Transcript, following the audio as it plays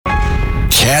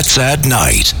Cats at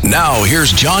Night. Now,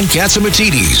 here's John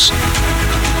Catsimatidis.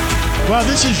 Well,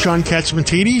 this is John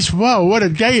Catsimatidis. Whoa, what a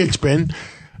day it's been.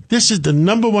 This is the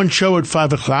number one show at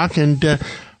 5 o'clock, and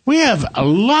we have a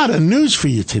lot of news for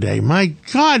you today. My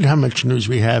God, how much news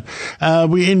we have.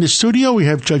 We're in the studio. We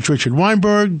have Judge Richard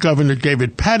Weinberg, Governor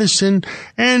David Paterson,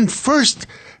 and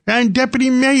Deputy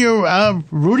Mayor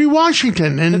Rudy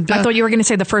Washington. And I thought you were going to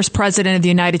say the first president of the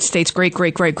United States, great.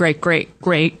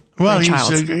 Well, you might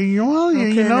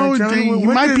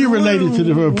be related to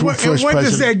the first president. What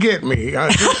does that get me?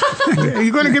 Are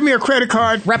you going to give me a credit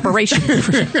card? Reparation.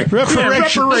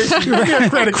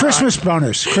 Christmas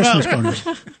bonus.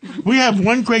 We have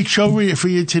one great show for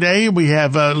you today. We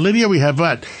have Lydia. We have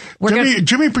what?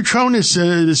 Jimmy Petronis,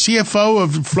 the CFO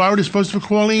of Florida, is supposed to be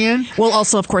calling in. We'll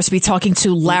also, of course, be talking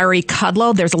to Larry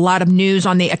Kudlow. There's a lot of news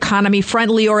on the economy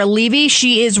front. Leora Levy,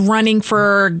 she is running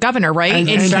for governor, right?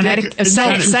 Senate.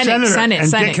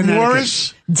 Dick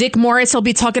Morris. Dick Morris will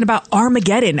be talking about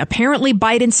Armageddon. Apparently,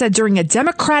 Biden said during a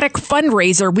Democratic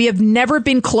fundraiser, we have never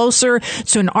been closer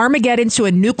to an Armageddon, to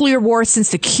a nuclear war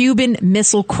since the Cuban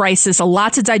Missile Crisis. A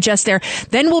lot to digest there.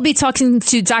 Then we'll be talking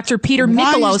to Dr. Peter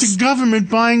Mikolos. Why is the government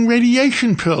buying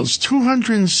radiation pills?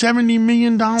 $270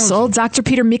 million. So Dr.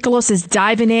 Peter Mikolos is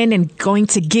diving in and going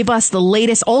to give us the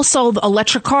latest. Also, the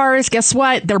electric cars, guess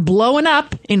what? They're blowing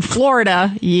up in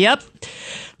Florida. Yep.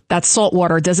 That salt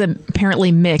water doesn't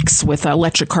apparently mix with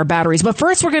electric car batteries. But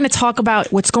first, we're going to talk about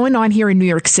what's going on here in New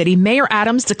York City. Mayor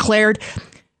Adams declared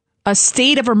a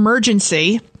state of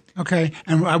emergency. Okay,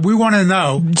 and we want to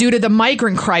know. Due to the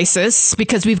migrant crisis,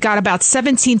 because we've got about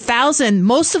 17,000,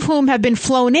 most of whom have been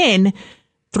flown in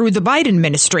through the Biden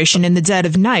administration in the dead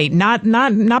of night,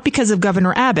 not because of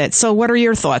Governor Abbott. So what are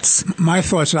your thoughts? My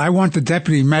thoughts, I want the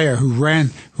deputy mayor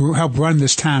who helped run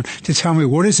this town to tell me,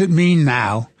 what does it mean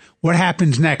now? What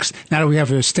happens next now that we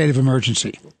have a state of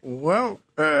emergency? Well,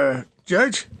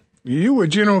 Judge, you were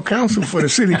general counsel for the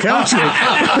city council.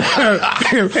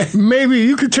 Maybe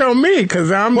you could tell me,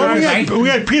 because I'm not. We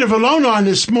had Peter Vallone on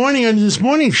this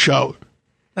morning show.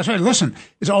 That's right. Listen,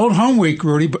 it's Old Home Week,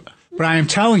 Rudy, but I am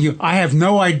telling you, I have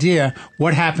no idea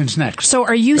what happens next. So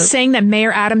are you saying that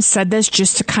Mayor Adams said this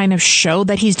just to kind of show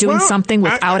that he's doing something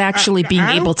without actually being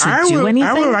able to do anything?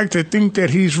 I would like to think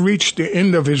that he's reached the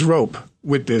end of his rope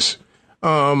with this.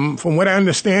 From what I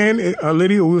understand,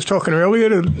 Lydia, we was talking earlier,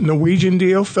 the Norwegian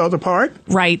deal fell apart.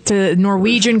 Right, the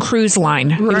Norwegian cruise line.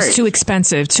 Right. It was too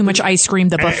expensive, too much ice cream.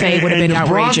 The buffet would have been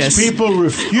outrageous. The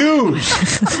Bronx people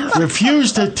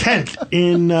refused a tent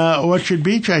in Orchard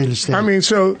Beach, I understand. I mean,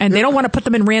 and they don't want to put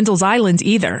them in Randall's Island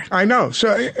either. I know. So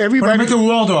everybody... Make the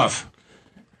Waldorf.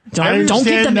 Don't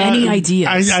give them any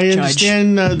ideas, I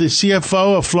understand the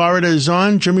CFO of Florida is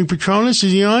on. Jimmy Petronis,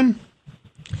 is he on?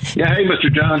 Yeah, hey,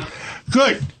 Mr. John.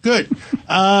 Good.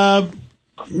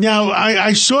 Now,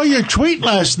 I saw your tweet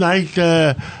last night,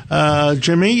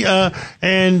 Jimmy,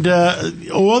 and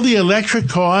all the electric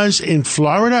cars in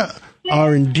Florida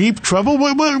are in deep trouble.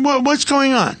 What's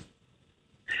going on?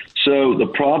 So the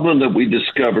problem that we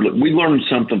discovered, we learned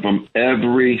something from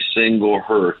every single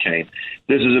hurricane.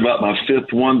 This is about my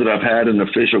fifth one that I've had in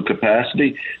official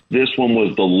capacity. This one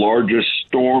was the largest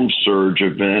storm surge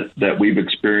event that we've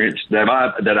experienced, that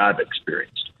I've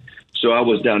experienced. So I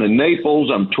was down in Naples.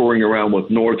 I'm touring around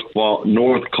with North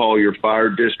Collier Fire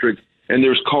District, and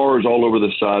there's cars all over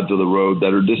the sides of the road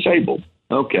that are disabled.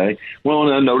 Okay. Well,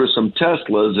 and I noticed some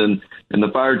Teslas, and the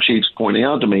fire chief's pointing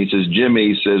out to me, he says,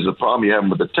 Jimmy, says, the problem you have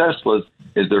with the Teslas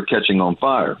is they're catching on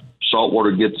fire. Salt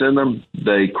water gets in them.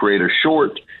 They create a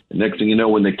short. The next thing you know,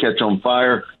 when they catch on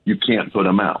fire, you can't put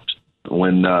them out.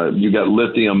 When you got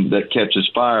lithium that catches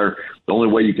fire, the only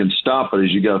way you can stop it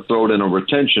is you got to throw it in a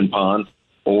retention pond,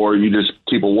 or you just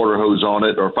keep a water hose on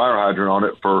it or a fire hydrant on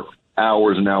it for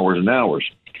hours and hours and hours.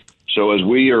 So as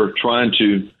we are trying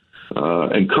to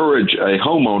encourage a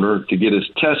homeowner to get his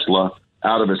Tesla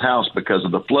out of his house because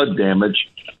of the flood damage,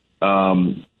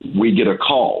 we get a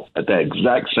call. At that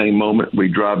exact same moment, we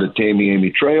drive to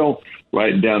Tamiami Trail,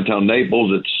 right in downtown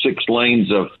Naples. It's 6 lanes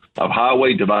of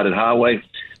highway, divided highway.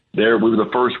 There, we were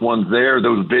the first ones there.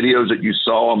 Those videos that you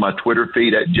saw on my Twitter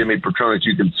feed at Jimmy Petronis,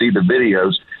 you can see the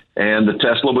videos. And the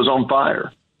Tesla was on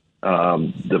fire.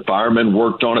 The firemen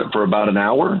worked on it for about an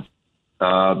hour.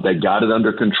 They got it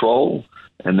under control.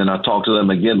 And then I talked to them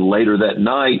again later that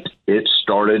night. It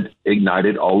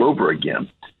ignited all over again.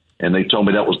 And they told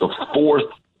me that was the 4th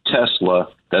Tesla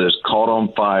that has caught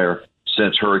on fire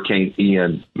since Hurricane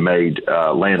Ian made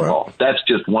landfall. Wow. That's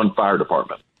just one fire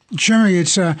department. Jimmy,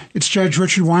 it's Judge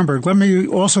Richard Weinberg. Let me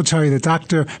also tell you that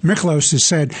Dr. Mikolos has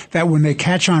said that when they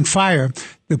catch on fire,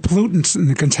 the pollutants and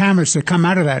the contaminants that come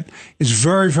out of that is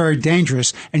very, very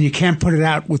dangerous, and you can't put it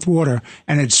out with water,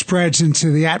 and it spreads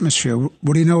into the atmosphere.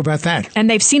 What do you know about that? And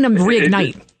they've seen them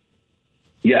reignite.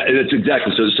 Yeah, it's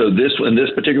exactly. So this in this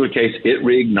particular case, it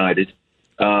reignited.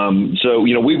 So,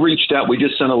 we reached out. We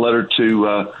just sent a letter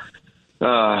to,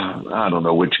 I don't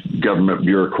know which government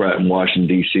bureaucrat in Washington,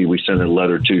 D.C. we sent a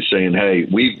letter to saying, hey,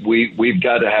 we've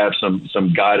got to have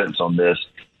some guidance on this.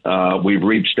 We've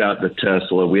reached out to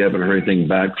Tesla. We haven't heard anything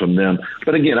back from them.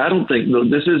 But again, I don't think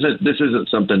this isn't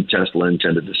something Tesla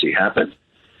intended to see happen.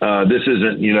 This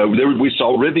isn't, we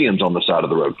saw Rivians on the side of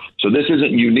the road. So this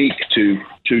isn't unique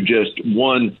to just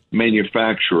one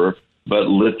manufacturer. But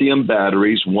lithium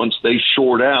batteries, once they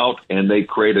short out and they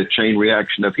create a chain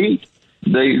reaction of heat,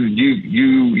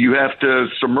 you have to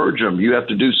submerge them. You have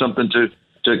to do something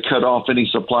to cut off any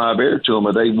supply of air to them,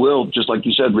 or they will, just like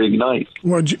you said, reignite.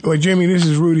 Well, Jimmy, this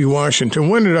is Rudy Washington.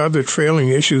 One of the other trailing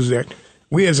issues that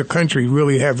we as a country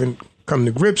really haven't come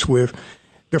to grips with,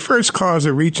 the first cars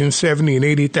are reaching 70 and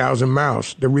 80,000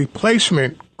 miles. The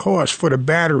replacement cost for the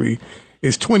battery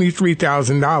is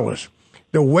 $23,000.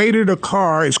 The weight of the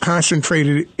car is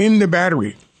concentrated in the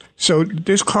battery. So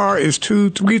this car is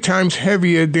 2-3 times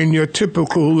heavier than your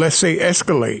typical, let's say,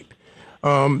 Escalade.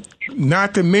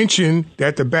 Not to mention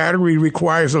that the battery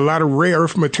requires a lot of rare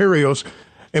earth materials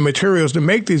to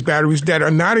make these batteries that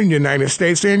are not in the United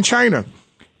States. They're in China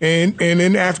and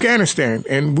in Afghanistan.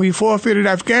 And we forfeited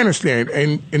Afghanistan.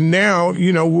 And now,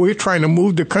 we're trying to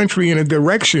move the country in a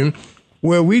direction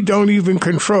where we don't even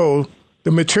control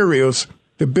the materials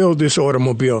to build this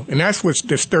automobile. And that's what's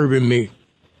disturbing me.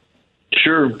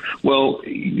 Sure. Well,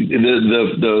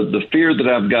 the fear that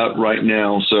I've got right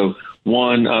now, so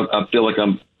one, I feel like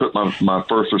I'm putting my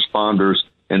first responders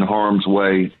in harm's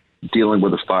way dealing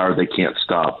with a fire they can't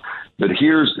stop. But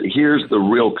here's the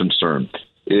real concern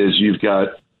is you've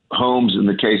got homes in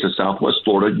the case of Southwest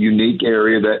Florida, unique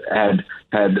area that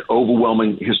had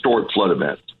overwhelming historic flood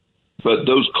events. But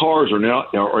those cars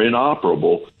are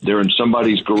inoperable. They're in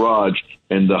somebody's garage,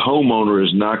 and the homeowner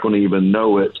is not going to even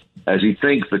know it, as he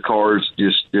thinks the car's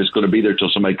just going to be there till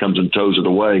somebody comes and tows it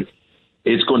away.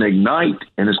 It's going to ignite,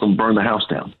 and it's going to burn the house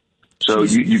down. So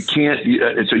you can't.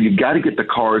 So you got to get the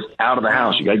cars out of the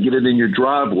house. You got to get it in your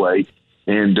driveway,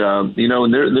 and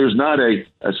and there's not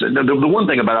the one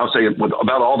thing I'll say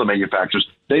about all the manufacturers,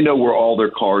 they know where all their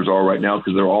cars are right now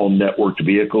because they're all networked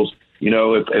vehicles.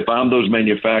 If I'm those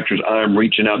manufacturers, I'm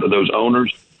reaching out to those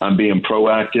owners. I'm being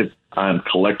proactive. I'm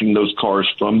collecting those cars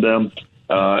from them.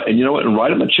 And you know what? And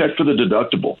write them a check for the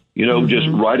deductible. Just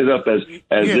write it up as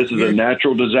this is a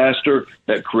natural disaster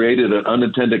that created an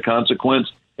unintended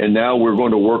consequence. And now we're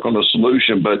going to work on a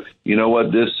solution. But you know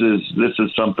what? This is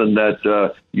something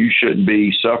that you shouldn't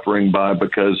be suffering by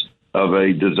because of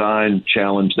a design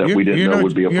challenge that we didn't know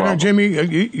would be a problem. Jimmy,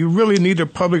 you really need a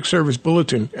public service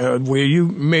bulletin where you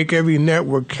make every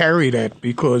network carry that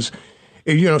because,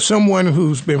 someone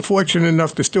who's been fortunate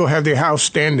enough to still have their house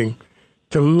standing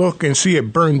to look and see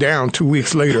it burn down 2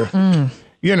 weeks later,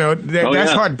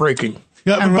 that's heartbreaking.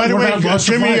 Yeah, by the way,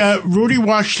 Jimmy, Rudy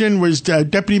Washington was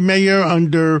deputy mayor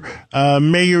under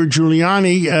Mayor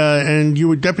Giuliani, and you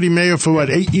were deputy mayor for,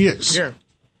 8 years? Yeah.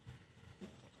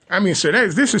 I mean, so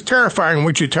this is terrifying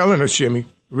what you're telling us, Jimmy.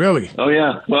 Really? Oh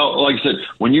yeah. Well, like I said,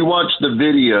 when you watch the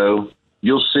video,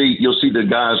 you'll see the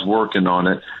guys working on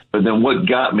it. But then what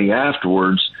got me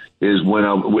afterwards is when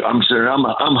I'm sitting,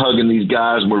 I'm hugging these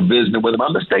guys and we're visiting with them.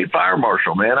 I'm the state fire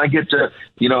marshal, man. I get to,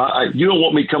 you don't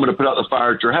want me coming to put out the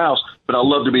fire at your house, but I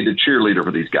love to be the cheerleader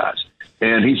for these guys.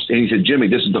 And he said, Jimmy,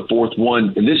 this is the fourth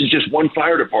one, and this is just one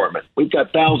fire department. We've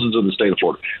got thousands in the state of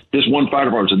Florida. This one fire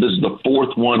department, so this is the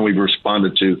fourth one we've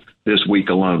responded to this week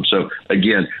alone. So,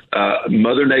 again,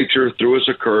 Mother Nature threw us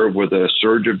a curve with a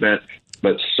surge event,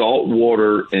 but salt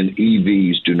water and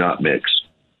EVs do not mix.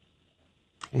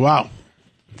 Wow.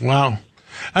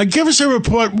 Give us a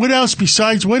report. What else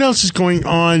is going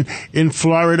on in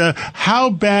Florida? How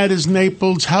bad is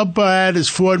Naples? How bad is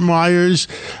Fort Myers?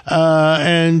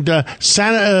 And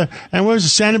Sanibel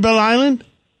Island?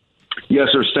 Yes,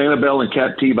 sir. Sanibel and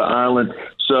Captiva Island.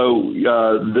 So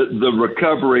the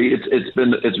recovery,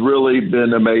 it's really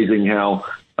been amazing how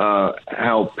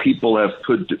people have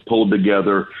pulled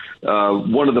together.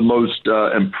 One of the most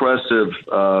impressive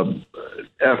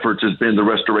efforts has been the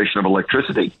restoration of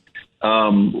electricity.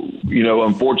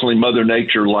 Unfortunately, Mother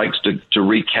Nature likes to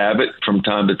wreak havoc from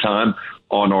time to time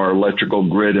on our electrical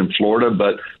grid in Florida.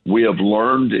 But we have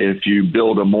learned if you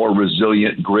build a more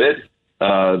resilient grid,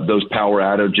 those power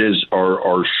outages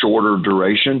are shorter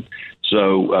duration.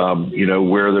 So,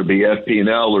 whether it be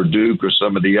FP&L or Duke or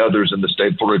some of the others in the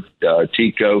state of Florida,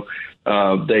 TECO,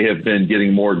 they have been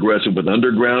getting more aggressive with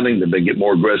undergrounding. They've been getting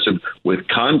more aggressive with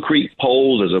concrete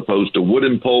poles as opposed to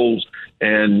wooden poles.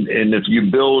 And if you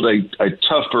build a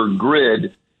tougher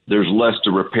grid, there's less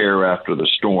to repair after the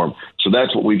storm. So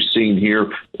that's what we've seen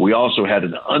here. We also had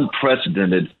an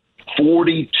unprecedented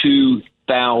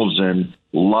 42,000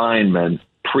 linemen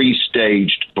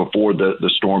pre-staged before the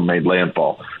storm made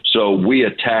landfall. So we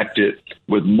attacked it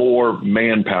with more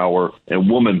manpower and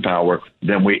woman power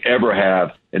than we ever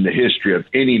have in the history of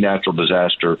any natural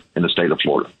disaster in the state of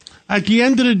Florida. At the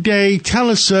end of the day, tell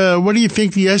us, what do you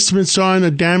think the estimates are on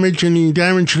the damage and the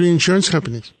damage to the insurance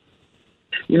companies?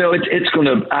 It's going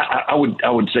to. I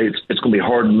would say it's going to be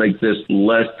hard to make this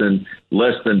less than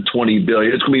 $20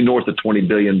 billion. It's going to be north of $20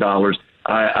 billion.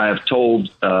 I have told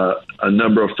a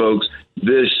number of folks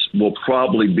this will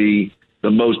probably be the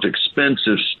most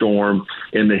expensive storm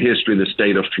in the history of the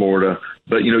state of Florida.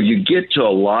 But you get to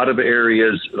a lot of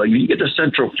areas, like you get to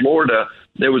Central Florida.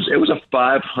 It was a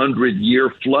 500-year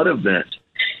flood event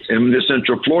in the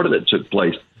Central Florida that took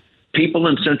place. People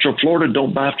in Central Florida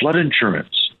don't buy flood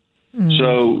insurance.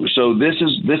 So this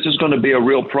is going to be a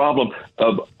real problem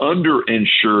of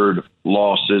underinsured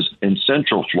losses in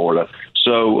Central Florida.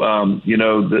 So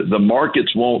the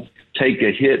markets won't take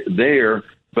a hit there,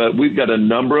 but we've got a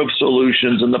number of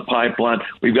solutions in the pipeline.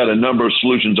 We've got a number of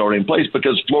solutions already in place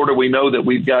because Florida, we know that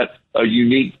we've got a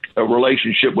unique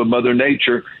relationship with Mother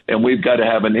Nature, and we've got to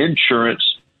have an insurance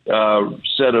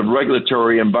set of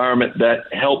regulatory environment that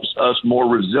helps us more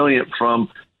resilient from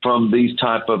these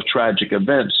type of tragic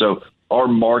events. So our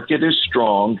market is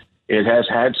strong. It has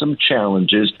had some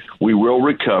challenges. We will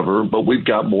recover, but we've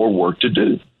got more work to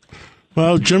do.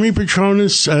 Well, Jimmy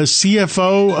Patronis,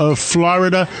 CFO of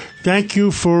Florida, thank you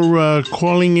for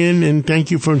calling in and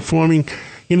thank you for informing.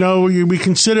 We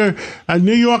consider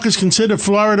New York is considered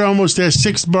Florida almost their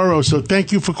sixth borough. So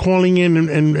thank you for calling in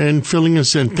and filling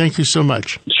us in. Thank you so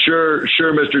much. Sure,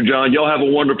 Mr. John. Y'all have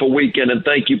a wonderful weekend, and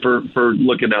thank you for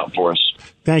looking out for us.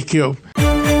 Thank you.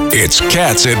 It's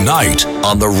Cats at Night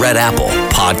on the Red Apple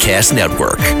Podcast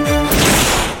Network.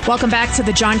 Welcome back to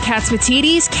the John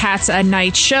Catsimatidis Cats at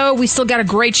Night show. We still got a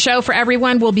great show for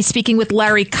everyone. We'll be speaking with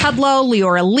Larry Kudlow,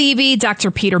 Leora Levy, Dr.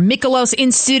 Peter Mikolos.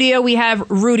 In studio, we have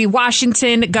Rudy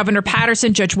Washington, Governor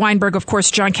Patterson, Judge Weinberg, of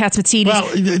course, John Catsimatidis. Well,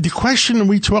 the question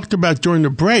we talked about during the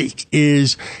break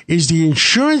is the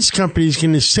insurance companies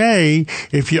going to say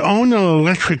if you own an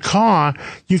electric car,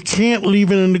 you can't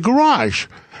leave it in the garage?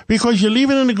 Because you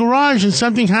leave it in the garage and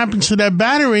something happens to that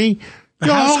battery,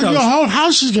 your whole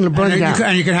house is going to burn down.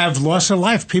 And you can have loss of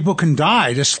life. People can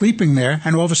die just sleeping there,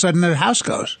 and all of a sudden the house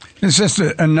goes. It's just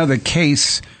another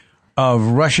case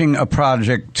of rushing a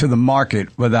project to the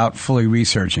market without fully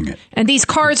researching it. And these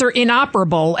cars are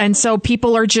inoperable, and so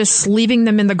people are just leaving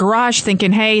them in the garage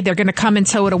thinking, hey, they're going to come and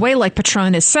tow it away, like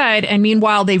Patronis said, and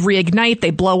meanwhile they reignite,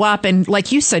 they blow up, and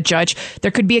like you said, Judge,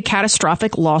 there could be a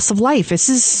catastrophic loss of life. This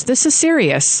is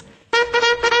serious.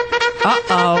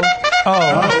 Uh-oh.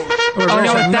 Oh, no,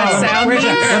 what that sound means?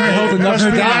 Let me hold the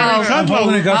governor down. I'm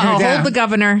holding the governor down. Hold the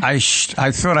governor. I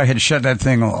thought I had shut that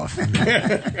thing off. Larry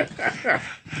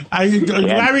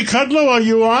Kudlow, are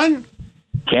you on?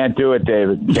 Can't do it,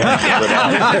 David.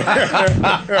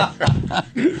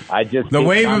 I just the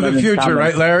wave of the future,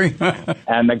 right, Larry?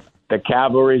 And the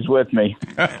cavalry's with me.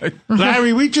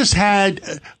 Larry, we just had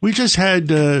Jim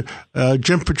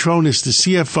Patronis, the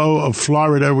CFO of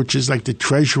Florida, which is like the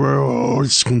treasurer or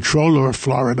controller of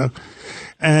Florida,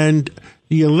 and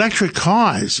the electric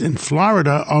cars in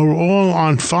Florida are all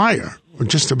on fire, or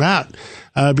just about,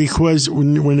 because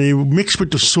when they mix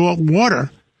with the salt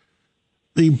water,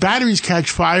 the batteries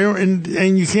catch fire and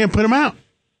you can't put them out.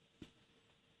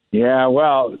 Yeah,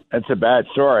 well, it's a bad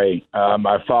story.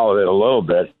 I followed it a little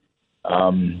bit.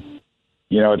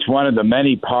 It's one of the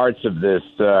many parts of this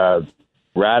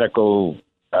radical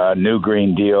New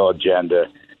Green Deal agenda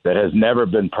that has never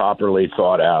been properly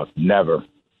thought out, never.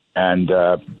 And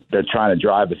they're trying to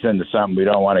drive us into something we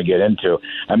don't want to get into.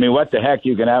 I mean, what the heck?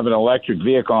 You can have an electric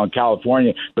vehicle in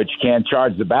California, but you can't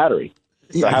charge the battery.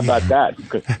 So how about that?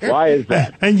 Why is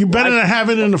that? And you better not have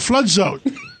it in a flood zone.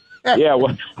 Yeah,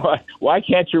 why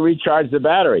can't you recharge the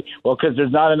battery? Well, because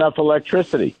there's not enough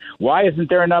electricity. Why isn't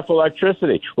there enough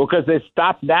electricity? Well, because they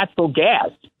stopped natural gas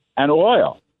and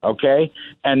oil, okay?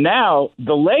 And now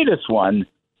the latest one,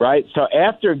 right? So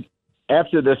after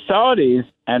the Saudis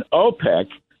and OPEC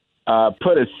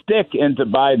put a stick into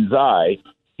Biden's eye,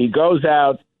 he goes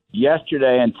out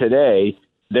yesterday and today.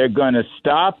 They're going to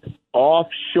stop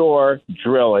offshore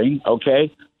drilling, okay?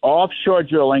 Offshore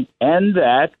drilling, end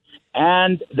that.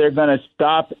 and they're going to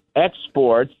stop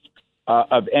exports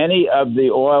of any of the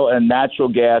oil and natural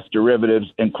gas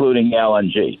derivatives, including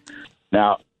LNG.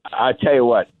 Now, I tell you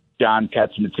what, John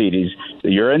Catsimatidis,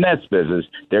 you're in this business.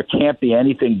 There can't be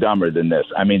anything dumber than this.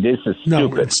 I mean, this is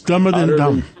stupid. No, it's dumber than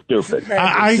dumb. Stupid.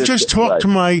 I just talked to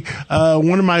my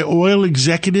one of my oil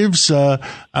executives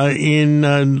in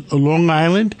Long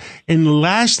Island. In the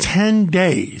last 10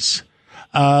 days,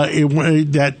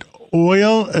 that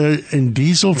oil and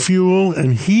diesel fuel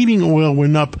and heating oil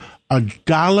went up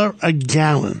 $1 a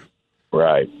gallon.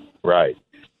 Right.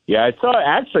 Yeah, I saw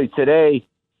actually today.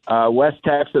 West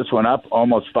Texas went up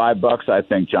almost $5, I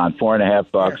think, John,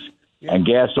 $4.50, and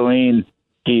gasoline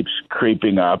keeps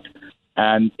creeping up.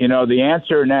 And the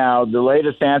answer now, the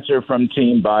latest answer from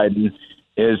Team Biden,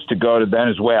 is to go to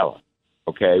Venezuela.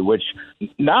 Okay, which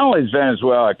not only is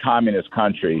Venezuela a communist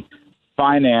country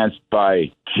financed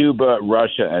by Cuba,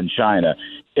 Russia, and China,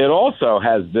 it also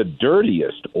has the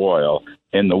dirtiest oil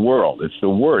in the world. It's the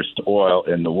worst oil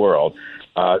in the world.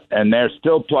 And they're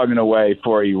still plugging away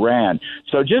for Iran.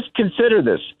 So just consider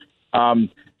this.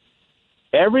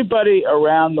 Everybody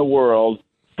around the world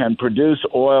can produce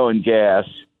oil and gas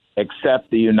except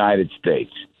the United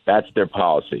States. That's their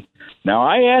policy. Now,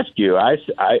 I ask you,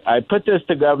 I put this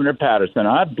to Governor Patterson.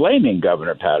 I'm not blaming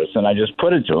Governor Patterson. I just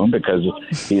put it to him because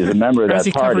he's a member of that As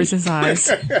he party. covers his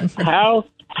eyes.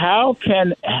 How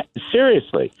can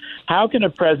a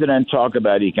president talk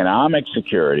about economic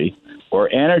security or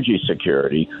energy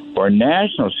security or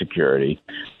national security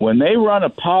when they run a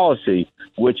policy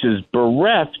which is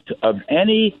bereft of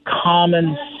any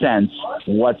common sense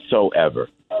whatsoever?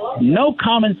 No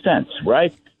common sense,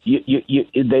 right?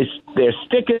 They're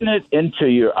sticking it into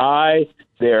your eye.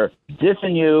 They're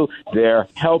dissing you. They're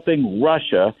helping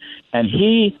Russia. And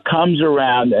he comes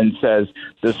around and says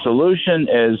the solution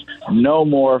is no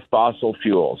more fossil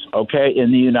fuels, okay,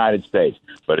 in the United States.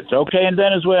 But it's okay in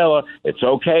Venezuela. It's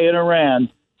okay in Iran,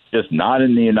 just not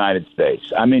in the United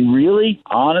States. I mean, really,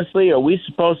 honestly, are we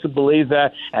supposed to believe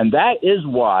that? And that is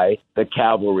why the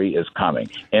cavalry is coming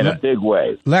in a big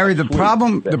way. Larry, the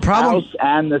problem, House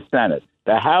and the Senate.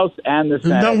 The House and the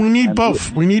Senate. No, we need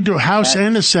both. We need the House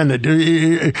and the Senate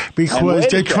because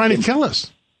they're trying to kill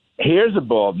us. Here's a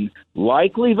bulletin.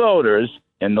 Likely voters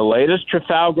in the latest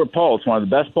Trafalgar poll, it's one of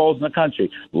the best polls in the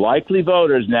country, likely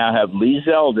voters now have Lee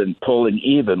Zeldin pulling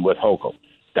even with Hochul.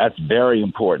 That's very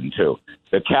important, too.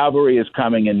 The cavalry is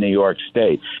coming in New York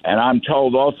State. And I'm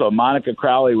told also, Monica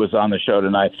Crowley was on the show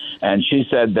tonight, and she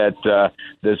said that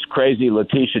this crazy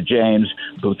Letitia James,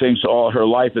 who thinks all her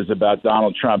life is about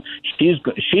Donald Trump,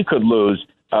 she could lose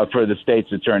for the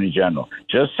state's attorney general.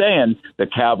 Just saying, the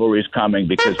cavalry's coming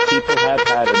because people have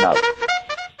had enough.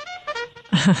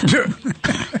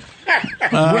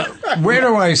 Where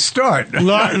do I start?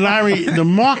 Larry, the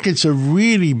markets have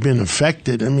really been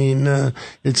affected. I mean,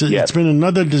 it's been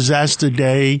another disaster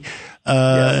day,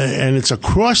 and it's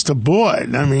across the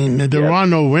board. I mean, there are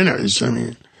no winners. I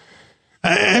mean,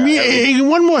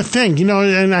 one more thing,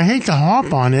 and I hate to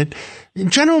harp on it.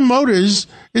 General Motors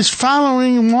is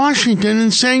following Washington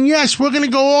and saying, yes, we're going to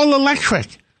go all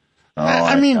electric.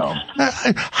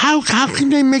 How can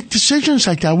they make decisions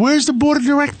like that? Where's the board of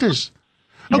directors?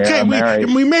 Okay,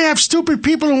 we may have stupid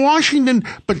people in Washington,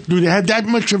 but do they have that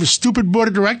much of a stupid board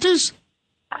of directors?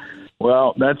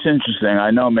 Well, that's interesting.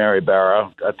 I know Mary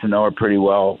Barra. Got to know her pretty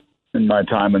well in my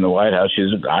time in the White House.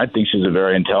 I think she's a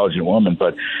very intelligent woman,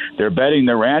 but they're betting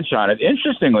the ranch on it.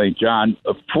 Interestingly, John,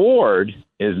 Ford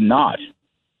is not.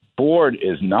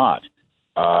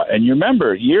 And you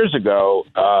remember years ago,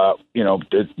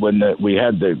 when we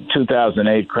had the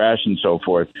 2008 crash and so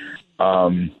forth,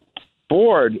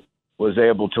 Ford was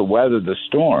able to weather the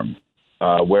storm,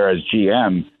 whereas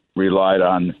GM relied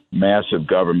on massive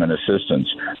government assistance.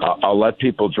 I'll let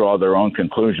people draw their own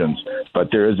conclusions, but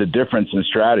there is a difference in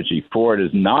strategy. Ford is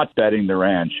not betting the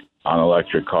ranch on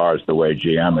electric cars the way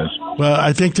GM is. Well,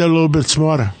 I think they're a little bit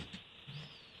smarter.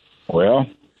 Well,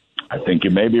 I think you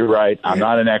may be right. I'm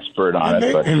not an expert on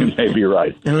it, but you may be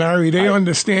right. And Larry, they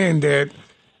understand that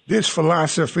this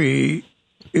philosophy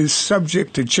is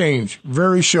subject to change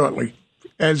very shortly.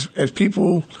 As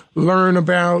people learn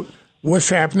about what's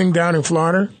happening down in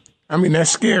Florida, I mean, that's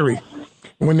scary.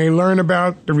 When they learn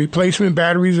about the replacement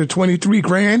batteries of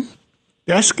 $23,000,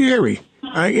 that's scary.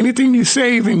 Anything you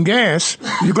save in gas,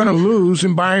 you're going to lose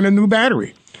in buying a new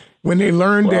battery. When they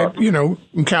learn that,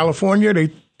 in California,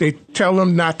 they tell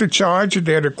them not to charge,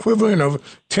 they're the equivalent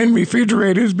of 10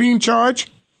 refrigerators being charged.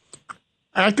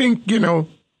 I think,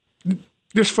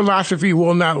 this philosophy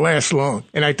will not last long.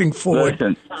 And I think Ford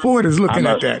is looking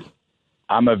at that.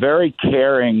 I'm a very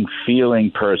caring,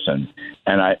 feeling person.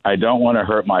 And I don't want to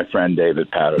hurt my friend David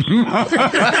Patterson.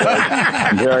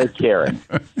 I'm very caring.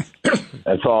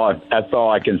 That's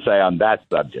all I can say on that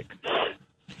subject.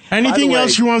 Anything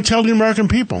else you want to tell the American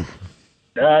people?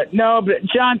 No, but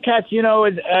John Katz,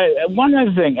 one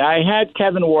other thing. I had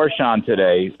Kevin Warsh on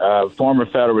today, former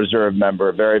Federal Reserve member,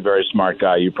 a very, very smart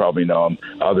guy. You probably know him.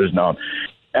 Others know him.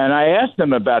 And I asked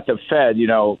him about the Fed.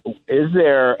 Is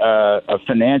there a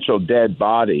financial dead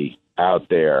body out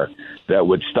there that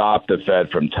would stop the Fed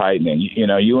from tightening?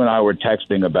 You and I were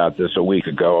texting about this a week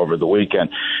ago over the weekend.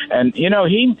 And,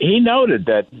 he noted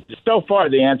that so far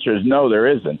the answer is no, there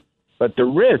isn't. But the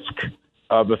risk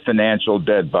of a financial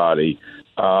dead body,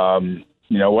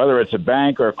 whether it's a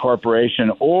bank or a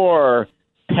corporation or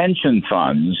pension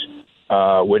funds,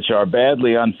 which are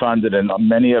badly unfunded and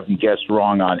many of them guessed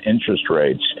wrong on interest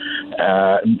rates,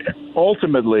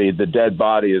 ultimately the dead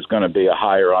body is going to be a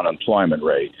higher unemployment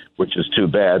rate, which is too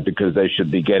bad because they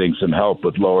should be getting some help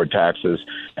with lower taxes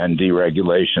and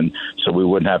deregulation so we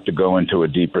wouldn't have to go into a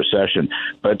deep recession.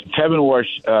 But Kevin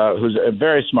Warsh, who's a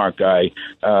very smart guy,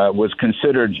 was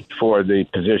considered for the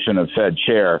position of Fed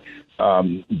chair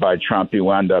by Trump. He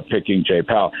wound up picking Jay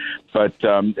Powell. But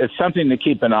it's something to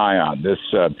keep an eye on. This,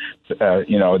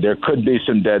 there could be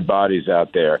some dead bodies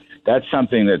out there. That's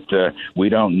something that we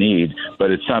don't need, but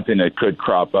it's something that could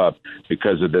crop up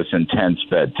because of this intense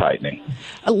Fed tightening.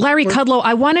 Larry Kudlow,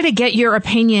 I wanted to get your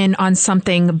opinion on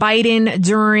something. Biden,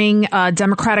 during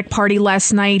Democratic Party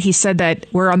last night, he said that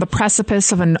we're on the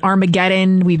precipice of an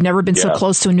Armageddon. We've never been so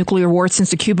close to a nuclear war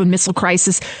since the Cuban Missile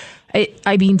Crisis.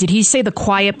 Did he say the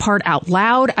quiet part out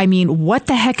loud? What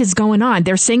the heck is going on?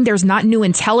 They're saying there's not new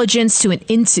intelligence to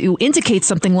indicate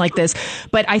something like this.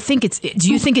 But do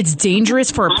you think it's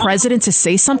dangerous for a president to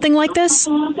say something like this?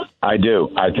 I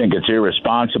do. I think it's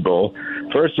irresponsible.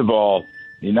 First of all,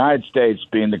 the United States,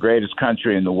 being the greatest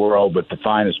country in the world with the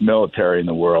finest military in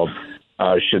the world,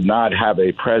 should not have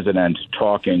a president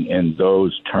talking in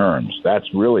those terms.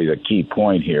 That's really the key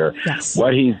point here. Yes.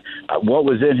 What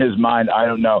was in his mind, I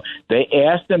don't know. They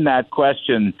asked him that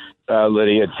question,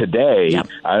 Lydia, today. Yep.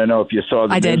 I don't know if you saw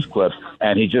the news clip,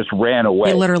 and he just ran away.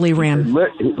 He literally ran. He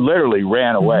literally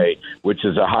ran away, which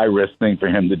is a high-risk thing for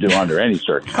him to do under any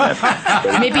circumstance.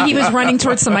 Maybe he was running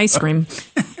towards some ice cream.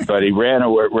 But he ran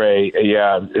away,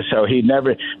 so he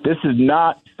never – this is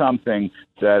not something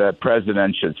that a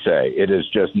president should say. It is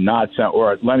just not –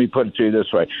 or let me put it to you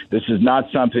this way. This is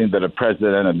not something that a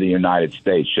president of the United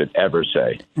States should ever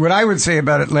say. What I would say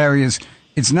about it, Larry, is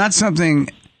it's not something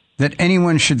that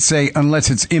anyone should say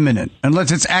unless it's imminent,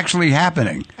 unless it's actually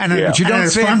happening. But you don't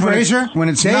say it when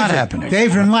it's not happening.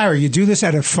 David and Larry, you do this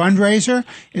at a fundraiser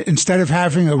instead of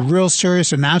having a real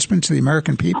serious announcement to the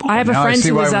American people? I have a friend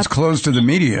who was closed to the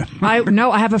media. I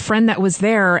have a friend that was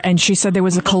there, and she said there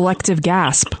was a collective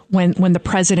gasp when the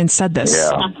president said this.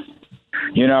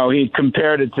 Yeah. He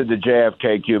compared it to the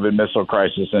JFK Cuban Missile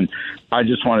Crisis, and I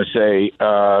just want to say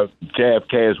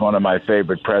JFK is one of my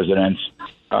favorite presidents.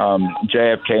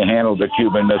 JFK handled the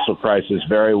Cuban Missile Crisis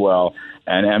very well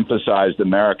and emphasized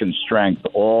American strength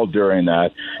all during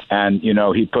that. And,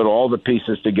 he put all the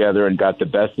pieces together and got the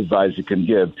best advice he can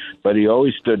give, but he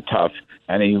always stood tough.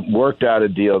 And he worked out a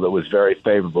deal that was very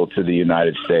favorable to the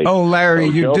United States. Oh, Larry,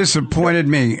 you disappointed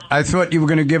me. I thought you were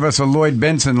going to give us a Lloyd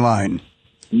Benson line.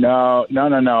 No.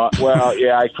 Well,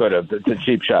 yeah, I could have. It's a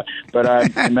cheap shot. But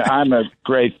I'm a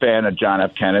great fan of John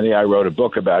F. Kennedy. I wrote a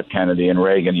book about Kennedy and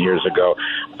Reagan years ago.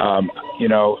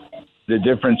 The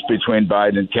difference between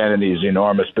Biden and Kennedy is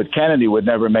enormous, but Kennedy would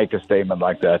never make a statement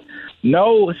like that.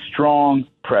 No strong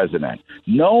president,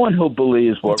 no one who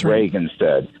believes what Reagan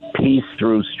said, peace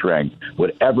through strength,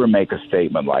 would ever make a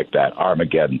statement like that,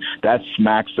 Armageddon. That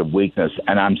smacks of weakness,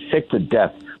 and I'm sick to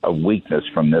death of weakness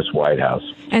from this White House.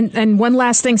 And one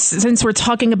last thing, since we're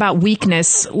talking about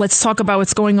weakness, let's talk about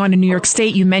what's going on in New York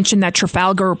State. You mentioned that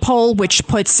Trafalgar poll, which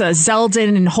puts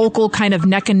Zeldin and Hochul kind of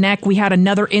neck and neck. We had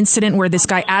another incident where this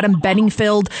guy, Adam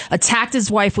Bedingfield, attacked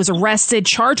his wife, was arrested,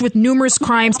 charged with numerous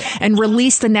crimes, and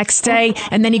released the next day.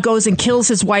 And then he goes and kills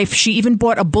his wife. She even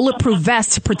bought a bulletproof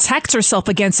vest to protect herself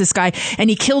against this guy, and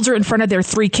he killed her in front of their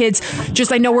 3 kids.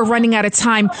 I know we're running out of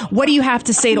time. What do you have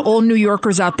to say to all New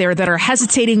Yorkers out there that are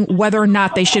hesitating whether or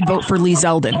not they should vote for Lee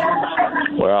Zeldin?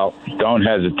 Well, don't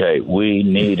hesitate. We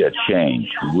need a change.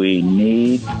 We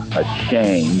need a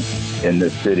change in the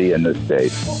city and the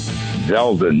state.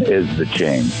 Zeldin is the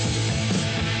change.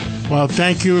 Well,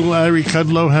 thank you, Larry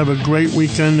Kudlow. Have a great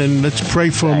weekend, and let's pray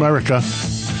for America.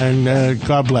 And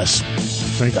God bless.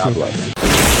 Thank you. God bless.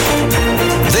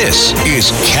 This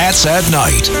is Cats at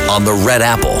Night on the Red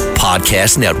Apple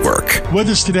Podcast Network. With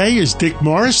us today is Dick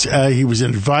Morris. He was an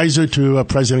advisor to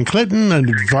President Clinton, an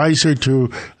advisor to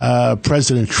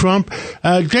President Trump.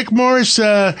 Dick Morris,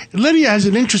 Lydia has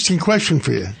an interesting question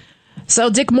for you. So,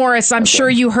 Dick Morris, I'm sure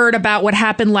you heard about what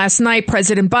happened last night.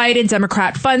 President Biden,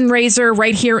 Democrat fundraiser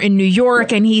right here in New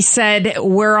York, and he said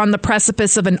we're on the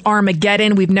precipice of an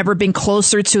Armageddon. We've never been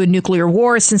closer to a nuclear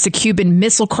war since the Cuban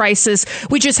Missile Crisis.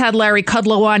 We just had Larry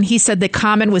Kudlow on. He said the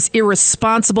comment was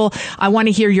irresponsible. I want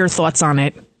to hear your thoughts on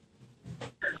it.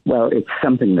 Well, it's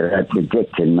something that I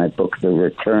predict in my book, The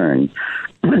Return,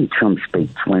 Trump's Big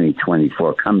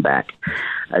 2024 Comeback.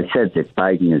 I said that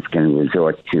Biden is going to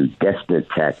resort to desperate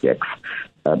tactics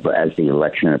as the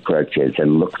election approaches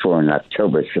and look for an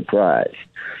October surprise.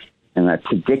 And I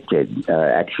predicted,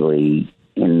 actually,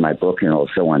 in my book and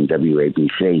also on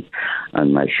WABC,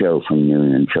 on my show from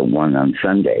noon until 1 on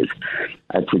Sundays,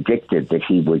 I predicted that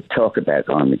he would talk about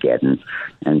Armageddon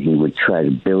and he would try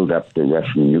to build up the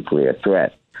Russian nuclear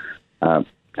threat. I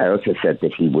also said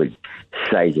that he would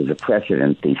cite as a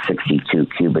precedent the 1962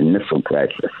 Cuban Missile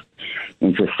Crisis.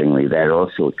 Interestingly, that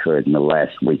also occurred in the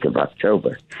last week of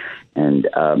October. And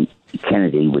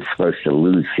Kennedy was supposed to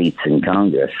lose seats in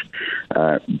Congress,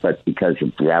 but because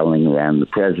of rallying around the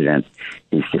president,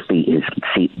 his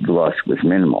seat loss was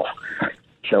minimal.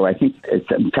 So I think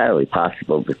it's entirely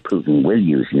possible that Putin will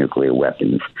use nuclear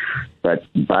weapons, but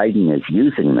Biden is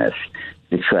using this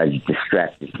to try to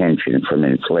distract attention from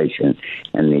inflation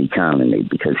and the economy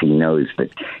because he knows that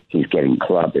he's getting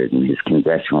clobbered in his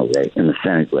congressional race, in the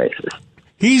Senate races.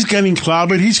 He's getting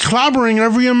clobbered. He's clobbering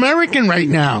every American right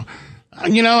now.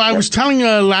 You know, I was telling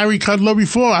Larry Kudlow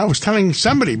before, I was telling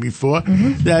somebody before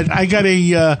that I got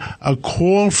a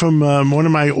call from one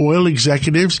of my oil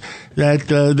executives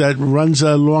that runs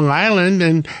Long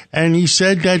Island, and he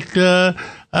said that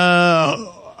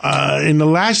in the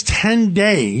last 10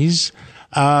 days,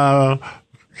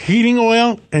 heating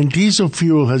oil and diesel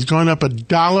fuel has gone up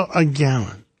 $1 a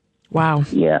gallon. Wow.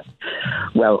 Yeah.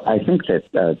 Well, I think that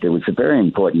there was a very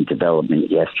important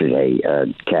development yesterday,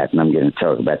 Kat, and I'm going to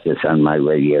talk about this on my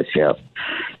radio show,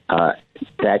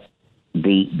 that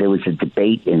there was a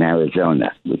debate in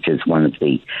Arizona, which is one of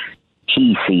the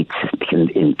key seats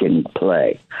in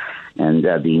play, and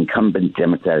the incumbent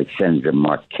Democratic Senator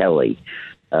Mark Kelly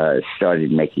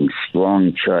started making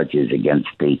strong charges against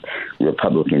the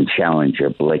Republican challenger,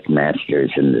 Blake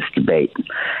Masters, in this debate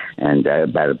and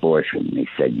about abortion. He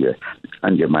said, you're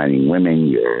undermining women,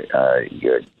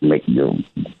 you're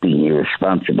being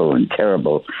irresponsible and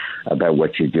terrible about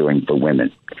what you're doing for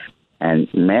women. And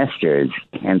Masters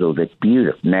handled it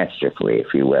masterfully,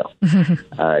 if you will.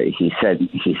 He said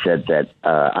that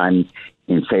I'm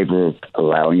in favor of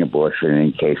allowing abortion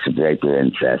in case of rape or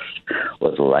incest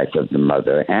or the life of the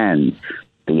mother. And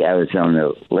the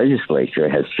Arizona legislature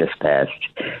has just passed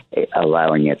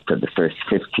allowing it for the first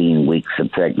 15 weeks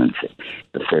of pregnancy,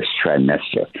 the first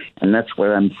trimester. And that's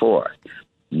what I'm for.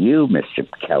 You, Mr.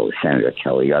 Kelly, Senator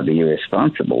Kelly, are the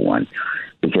irresponsible one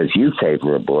because you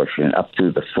favor abortion up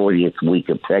to the 40th week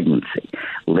of pregnancy,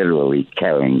 literally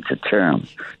carrying to term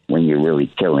when you're really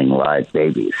killing live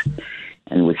babies.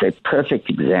 And it was a perfect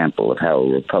example of how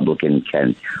a Republican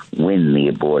can win the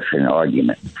abortion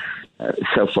argument.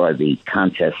 So far, the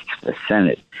contests for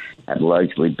Senate have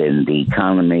largely been the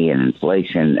economy and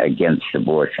inflation against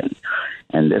abortion.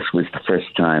 And this was the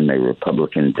first time a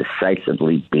Republican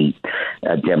decisively beat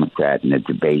a Democrat in a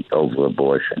debate over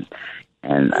abortion.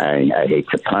 And I hate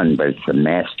to pun, but it's a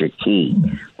master key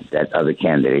that other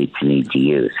candidates need to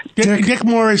use. Dick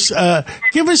Morris,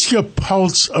 give us your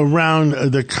pulse around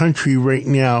the country right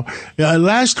now.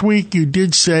 Last week, you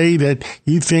did say that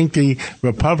you think the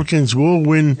Republicans will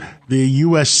win the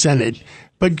U.S. Senate.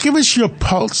 But give us your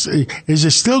pulse. Is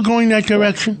it still going that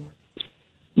direction?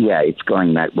 Yeah, it's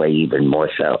going that way even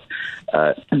more so.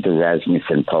 The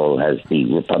Rasmussen poll has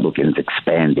the Republicans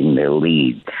expanding their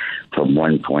lead from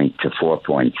 1 point to 4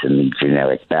 points in the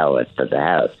generic ballot for the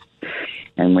House.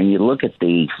 And when you look at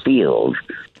the field,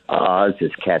 Oz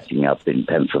is catching up in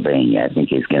Pennsylvania. I think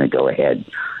he's going to go ahead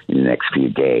in the next few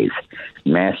days.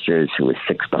 Masters, who was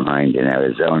 6 behind in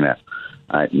Arizona,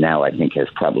 now I think has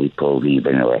probably pulled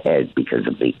even or ahead because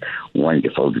of the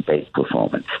wonderful debate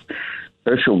performance.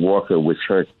 Herschel Walker was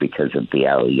hurt because of the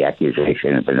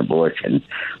accusation of an abortion,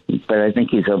 but I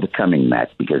think he's overcoming that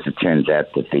because it turns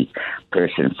out that the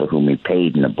person for whom he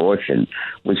paid an abortion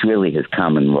was really his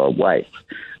common law wife.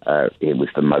 It was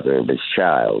the mother of his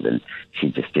child, and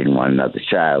she just didn't want another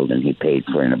child, and he paid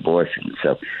for an abortion.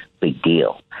 So, big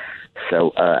deal.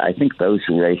 So I think those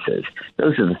races,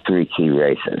 those are the 3 key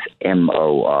races,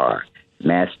 MOR,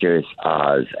 Masters,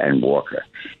 Oz, and Walker.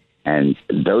 And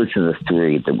those are the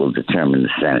three that will determine the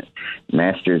Senate.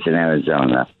 Masters in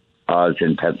Arizona, Oz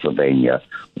in Pennsylvania,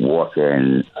 Walker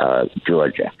in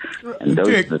Georgia. And those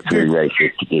are the three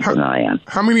races to keep an eye on.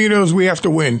 How many of those we have to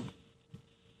win?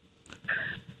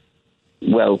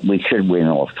 Well, we should win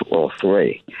all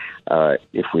three.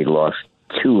 If we lost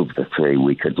two of the three,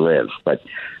 we could live. But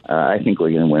I think we're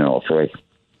going to win all three.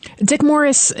 Dick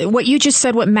Morris, what you just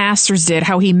said, what Masters did,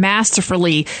 how he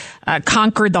masterfully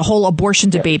conquered the whole abortion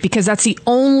debate, because that's the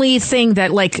only thing that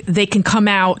they can come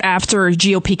out after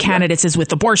GOP candidates is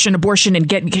with abortion,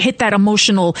 and hit that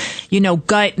emotional,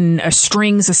 gut and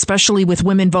strings, especially with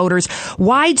women voters.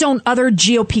 Why don't other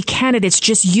GOP candidates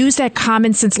just use that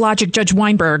common sense logic, Judge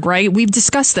Weinberg, right? We've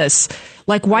discussed this.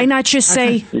 Why not just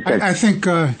say? I think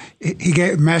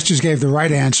Masters gave the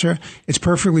right answer. It's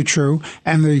perfectly true.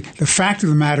 And the fact of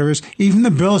the matter is, even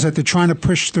the bills that they're trying to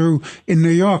push through in New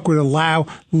York would allow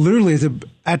literally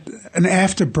an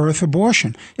after-birth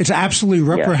abortion. It's absolutely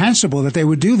reprehensible that they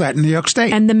would do that in New York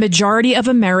State. And the majority of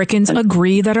Americans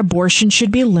agree that abortion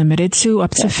should be limited to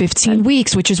up to 15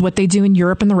 weeks, which is what they do in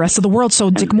Europe and the rest of the world. So,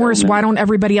 Dick Morris, why don't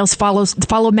everybody else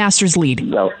follow Masters' lead?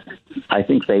 Well, I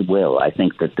think they will. I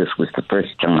think that this was the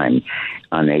first time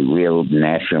on a real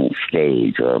national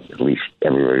stage, or at least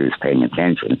everybody was paying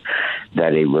attention,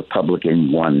 that a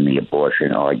Republican won the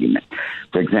abortion argument.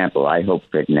 For example, I hope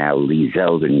that now Lee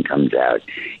Zeldin comes out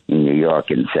in New York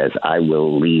and says, I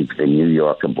will leave the New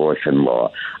York abortion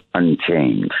law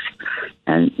unchanged.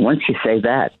 And once you say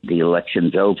that, the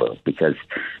election's over, because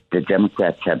the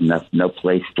Democrats have no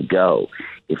place to go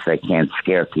if they can't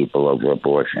scare people over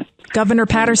abortion. Governor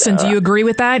Patterson, do you agree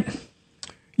with that?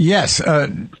 Yes,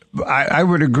 I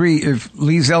would agree if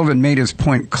Lee Zeldin made his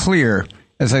point clear.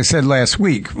 As I said last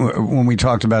week when we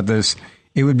talked about this,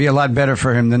 it would be a lot better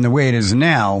for him than the way it is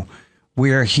now,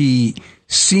 where he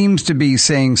seems to be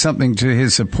saying something to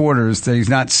his supporters that he's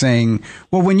not saying.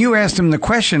 Well, when you asked him the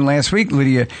question last week,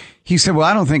 Lydia, he said, well,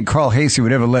 I don't think Carl Hastie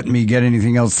would ever let me get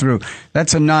anything else through.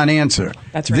 That's a non-answer.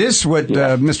 That's right. This, what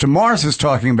Mr. Morris is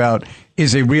talking about,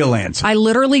 is a real answer. I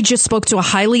literally just spoke to a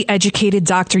highly educated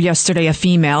doctor yesterday, a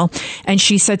female, and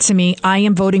she said to me, I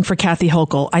am voting for Kathy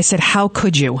Hochul. I said, how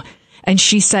could you? And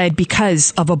she said, because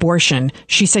of abortion.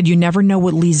 She said, you never know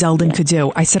what Lee Zeldin could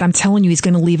do. I said, I'm telling you, he's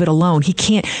going to leave it alone. He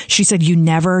can't. She said, you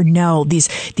never know.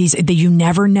 You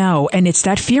never know. And it's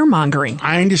that fear mongering.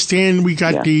 I understand we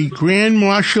got the Grand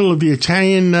Marshal of the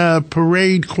Italian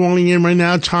parade calling in right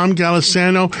now, Tom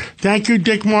Golisano. Thank you,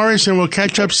 Dick Morris, and we'll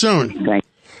catch up soon.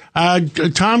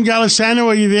 Tom Golisano,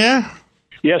 are you there?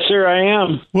 Yes, sir, I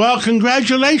am. Well,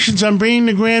 congratulations on being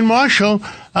the Grand Marshal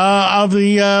of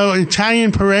the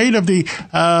Italian parade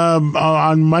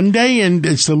on Monday, and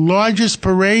it's the largest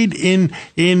parade in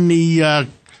the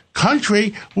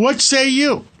country. What say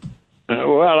you?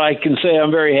 Well, I can say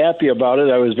I'm very happy about it.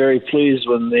 I was very pleased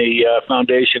when the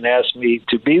foundation asked me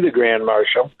to be the Grand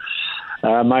Marshal.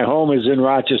 My home is in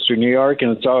Rochester, New York,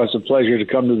 and it's always a pleasure to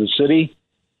come to the city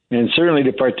and certainly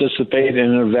to participate in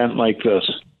an event like this.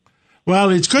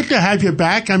 Well, it's good to have you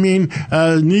back. I mean,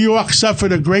 New York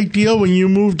suffered a great deal when you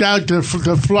moved out to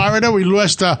Florida. We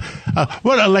lost, like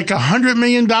 $100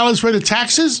 million worth of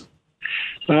taxes?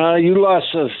 You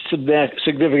lost a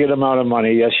significant amount of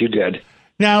money. Yes, you did.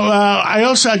 Now, I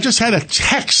just had a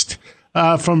text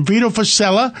from Vito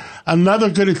Fossella, another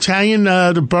good Italian,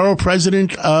 the borough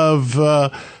president of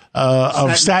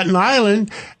Staten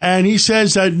Island, and he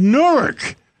says that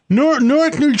Newark,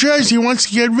 New Jersey wants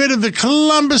to get rid of the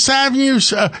Columbus Avenue,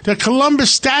 the Columbus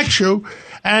statue,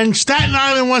 and Staten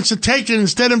Island wants to take it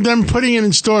instead of them putting it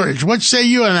in storage. What say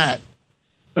you on that?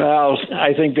 Well,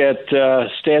 I think that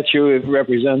statue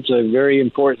represents a very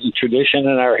important tradition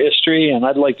in our history, and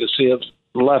I'd like to see it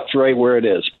left right where it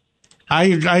is. I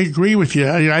agree with you.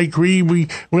 I agree.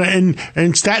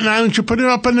 And Staten Island should put it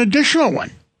up an additional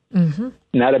one. Mm-hmm.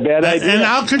 Not a bad idea. And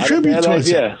I'll contribute towards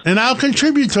it. And I'll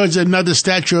contribute towards another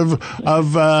statue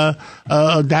of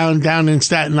down in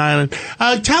Staten Island.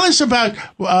 Tell us about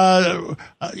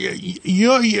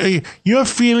your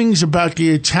feelings about the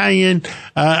Italian,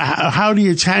 how the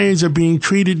Italians are being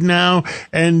treated now,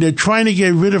 and trying to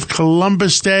get rid of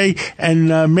Columbus Day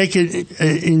and make it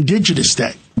Indigenous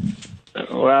Day.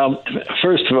 Well,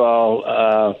 first of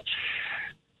all,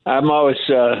 I've always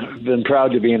been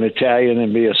proud to be an Italian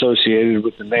and be associated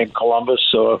with the name Columbus.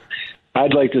 So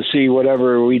I'd like to see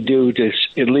whatever we do to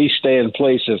at least stay in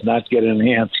place, if not get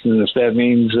enhanced. And if that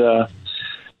means,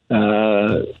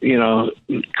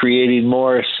 creating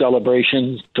more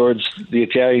celebration towards the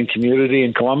Italian community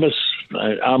in Columbus,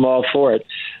 I'm all for it.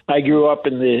 I grew up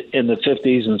in the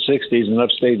 50s and 60s in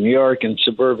upstate New York in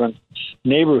suburban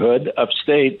neighborhood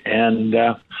upstate, and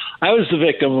I was the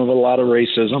victim of a lot of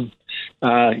racism.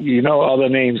 All the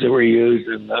names that were used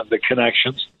and the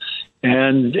connections,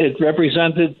 and it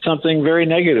represented something very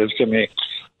negative to me.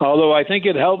 Although I think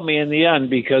it helped me in the end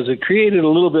because it created a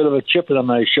little bit of a chip on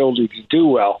my shoulder to do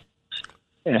well.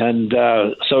 And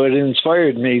so it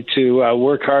inspired me to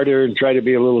work harder and try to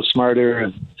be a little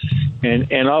smarter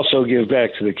and also give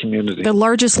back to the community. The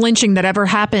largest lynching that ever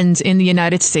happened in the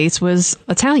United States was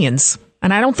Italians.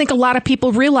 And I don't think a lot of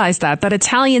people realize that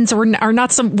Italians were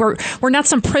not some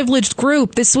privileged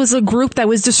group. This was a group that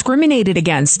was discriminated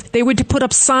against. They would put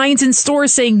up signs in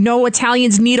stores saying no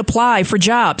Italians need apply for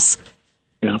jobs.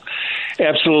 Yeah,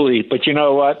 absolutely. But you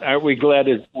know what? Aren't we glad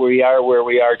that we are where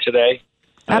we are today?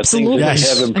 Absolutely.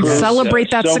 Yes. And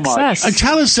celebrate that so success.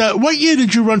 Tell us, what year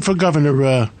did you run for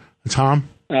governor, Tom?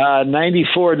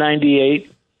 94,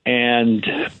 98, and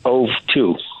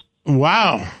 02.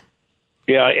 Wow.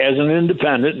 Yeah, as an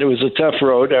independent, it was a tough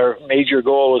road. Our major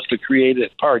goal was to create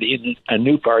a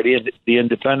new party, the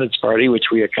Independence Party, which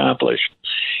we accomplished.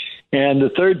 And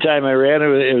the third time I ran,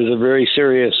 it was a very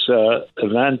serious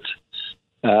event.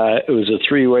 It was a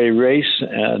three-way race,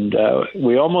 and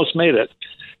we almost made it.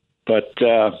 But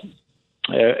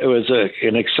it was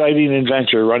an exciting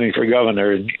adventure running for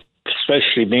governor,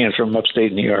 especially being from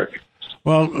upstate New York.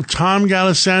 Well, Tom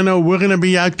Golisano, we're going to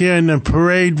be out there in the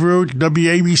parade route.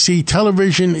 WABC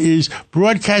Television is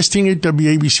broadcasting it.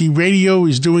 WABC Radio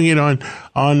is doing it on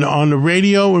the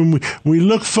radio. And we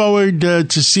look forward to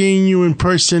seeing you in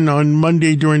person on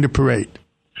Monday during the parade.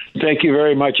 Thank you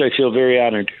very much. I feel very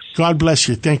honored. God bless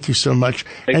you. Thank you so much.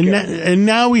 And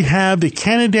now we have the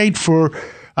candidate for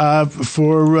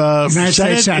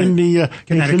Senate in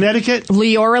Connecticut.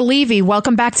 Leora Levy.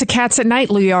 Welcome back to Cats at Night,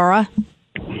 Leora.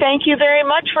 Thank you very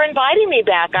much for inviting me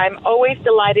back. I'm always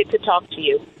delighted to talk to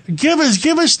you. Give us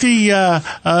the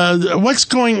what's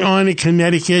going on in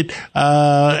Connecticut,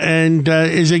 and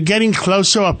is it getting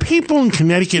closer? Are people in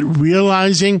Connecticut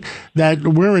realizing that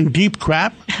we're in deep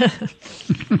crap?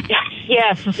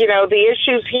 Yes, the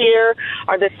issues here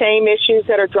are the same issues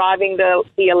that are driving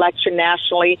the election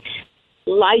nationally.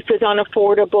 Life is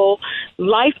unaffordable.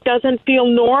 Life doesn't feel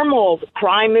normal.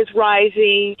 Crime is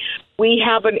rising. We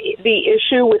have the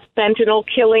issue with fentanyl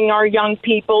killing our young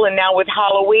people, and now with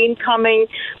Halloween coming,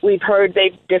 we've heard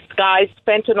they've disguised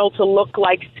fentanyl to look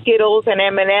like Skittles and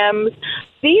M&Ms.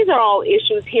 These are all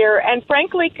issues here, and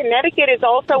frankly, Connecticut is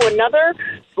also another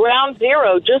ground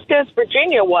zero, just as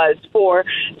Virginia was, for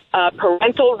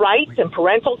parental rights and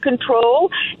parental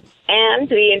control and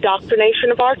the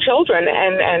indoctrination of our children.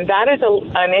 And that is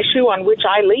an issue on which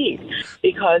I lead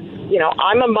because,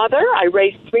 I'm a mother. I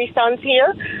raised 3 sons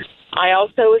here. I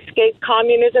also escaped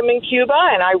communism in Cuba,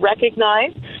 and I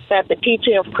recognize that the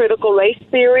teaching of critical race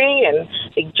theory and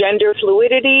the gender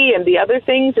fluidity and the other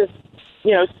things is,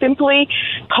 simply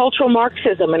cultural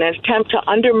Marxism, an attempt to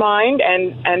undermine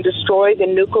and destroy the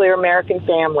nuclear American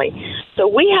family. So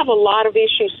we have a lot of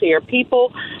issues here.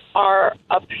 People are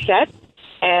upset,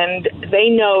 and they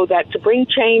know that to bring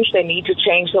change, they need to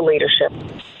change the leadership.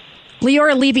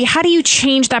 Leora Levy, how do you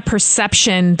change that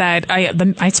perception that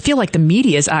I feel like the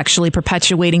media is actually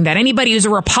perpetuating, that anybody who's a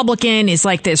Republican is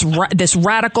like this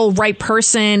radical right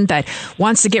person that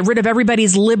wants to get rid of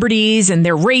everybody's liberties and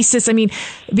they're racist? I mean,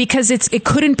 because it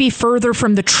couldn't be further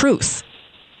from the truth.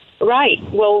 Right.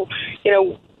 Well,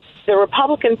 the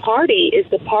Republican Party is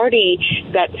the party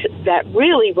that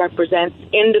really represents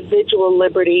individual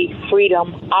liberty,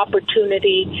 freedom,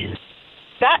 opportunity.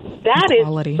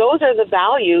 Those are the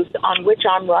values on which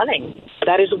I'm running.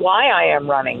 That is why I am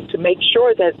running, to make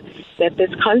sure that this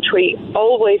country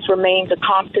always remains a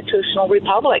constitutional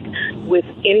republic with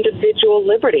individual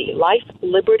liberty, life,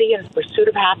 liberty, and pursuit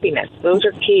of happiness. Those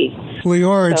are key.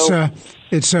 Leora,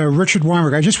 it's Richard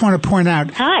Weinberg. I just want to point out.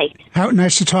 Hi. How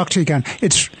nice to talk to you again.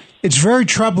 It's very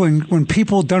troubling when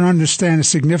people don't understand the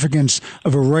significance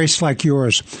of a race like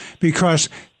yours, because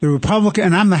the Republican,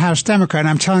 and I'm the House Democrat, and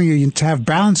I'm telling you, to have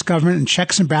balanced government and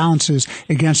checks and balances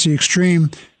against the extreme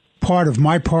part of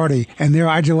my party and their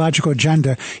ideological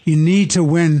agenda, you need to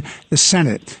win the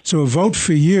Senate. So a vote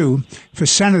for you, for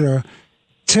Senator,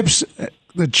 tips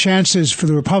the chances for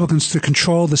the Republicans to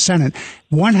control the Senate.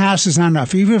 One House is not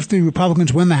enough. Even if the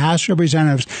Republicans win the House of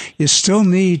Representatives, you still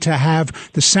need to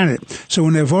have the Senate. So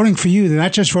when they're voting for you, they're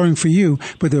not just voting for you,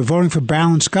 but they're voting for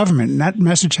balanced government. And that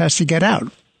message has to get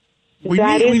out.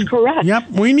 That is correct. Yep.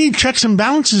 We need checks and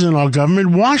balances in our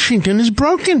government. Washington is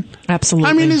broken. Absolutely.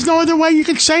 I mean, there's no other way you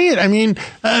could say it. I mean,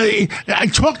 I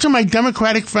talk to my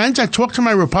Democratic friends. I talk to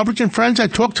my Republican friends. I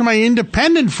talk to my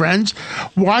independent friends.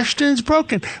 Washington's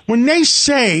broken. When they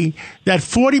say that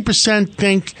 40%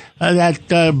 think that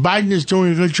Biden is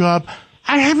doing a good job,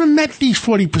 I haven't met these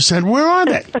 40%. Where are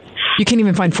they? You can't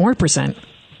even find 4%.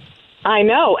 I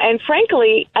know. And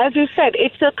frankly, as you said,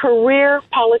 it's the career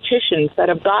politicians that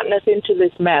have gotten us into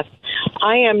this mess.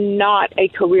 I am not a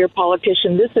career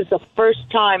politician. This is the first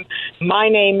time my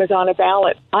name is on a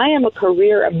ballot. I am a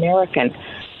career American.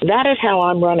 That is how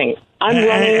I'm running. I'm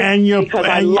running because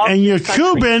I love and you're this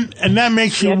country. Cuban, and that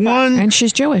makes you one. And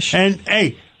she's Jewish. And,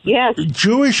 hey, yes,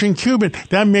 Jewish and Cuban,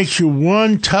 that makes you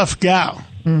one tough gal.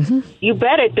 Mm-hmm. You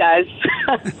bet it does.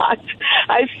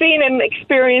 I've seen and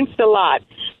experienced a lot.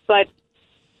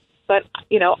 But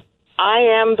you know, I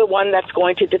am the one that's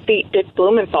going to defeat Dick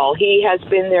Blumenthal. He has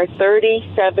been there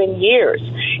 37 years.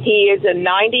 He is a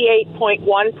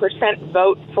 98.1%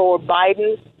 vote for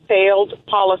Biden's failed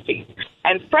policies.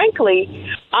 And frankly,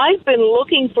 I've been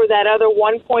looking for that other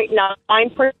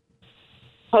 1.9%.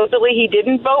 Supposedly he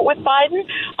didn't vote with Biden.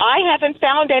 I haven't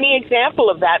found any example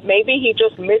of that. Maybe he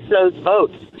just missed those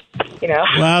votes. You know?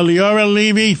 Well, Leora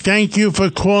Levy, thank you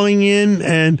for calling in.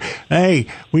 And, hey,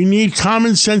 we need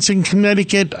common sense in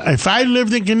Connecticut. If I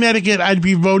lived in Connecticut, I'd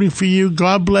be voting for you.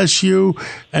 God bless you,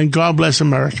 and God bless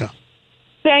America.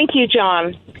 Thank you,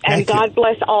 John. And God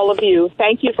bless all of you.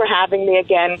 Thank you for having me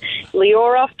again.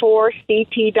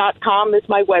 Leora4ct.com is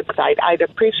my website. I'd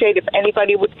appreciate if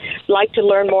anybody would like to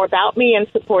learn more about me and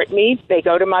support me. They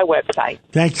go to my website.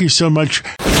 Thank you so much.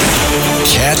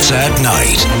 Cats at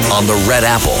Night on the Red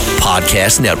Apple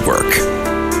Podcast Network.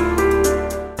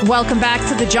 Welcome back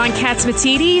to the John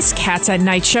Catsimatidis Cats at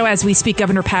Night show. As we speak,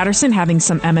 Governor Patterson having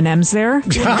some M&Ms there. No.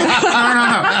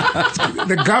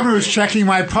 The governor's checking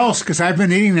my pulse because I've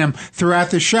been eating them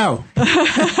throughout the show. Well,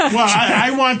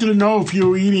 I wanted to know if you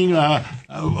were eating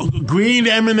green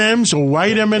M&Ms or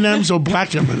white M&Ms or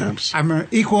black M&Ms. I'm an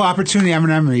equal opportunity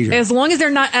M&M eater. As long as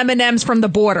they're not M&Ms from the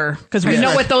border, because we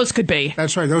know what those could be.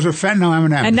 That's right. Those are fentanyl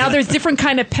M&Ms. And now there's different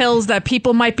kind of pills that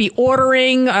people might be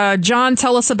ordering. John,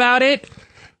 tell us about it.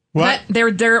 What?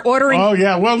 They're ordering. Oh,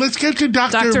 yeah. Well, let's get to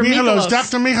Dr. Michalos.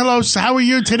 Dr. Michalos, how are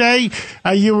you today?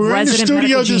 You were Resident in the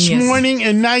studio medical this genius. morning,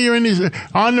 and now you're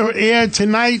on the air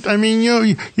tonight. I mean,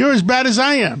 you're as bad as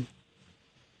I am.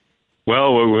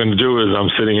 Well, what we're going to do is I'm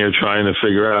sitting here trying to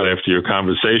figure out after your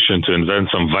conversation to invent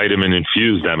some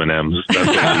vitamin-infused M&Ms. That's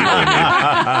what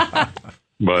we're doing.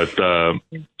 But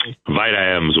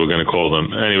Vita-M's, we're going to call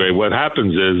them. Anyway, what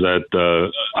happens is that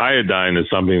iodine is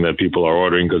something that people are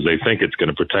ordering because they think it's going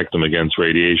to protect them against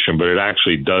radiation, but it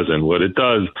actually doesn't. What it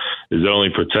does is it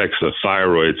only protects the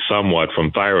thyroid somewhat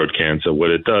from thyroid cancer. What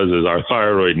it does is our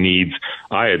thyroid needs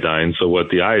iodine, so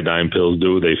what the iodine pills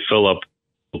do, they fill up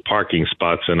parking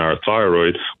spots in our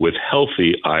thyroid with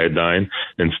healthy iodine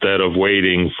instead of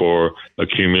waiting for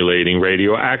accumulating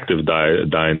radioactive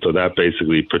iodine. So that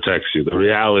basically protects you. The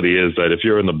reality is that if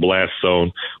you're in the blast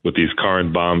zone with these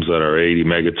current bombs that are 80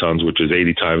 megatons, which is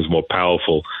 80 times more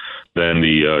powerful than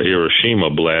the Hiroshima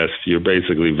blast, you're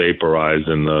basically vaporized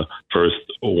in the first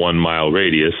 1 mile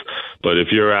radius. But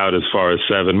if you're out as far as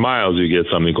 7 miles, you get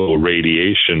something called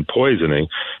radiation poisoning.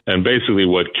 And basically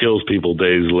what kills people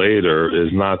days later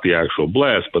is not the actual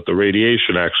blast, but the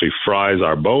radiation actually fries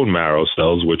our bone marrow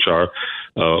cells, which are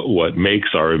what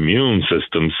makes our immune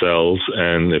system cells.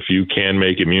 And if you can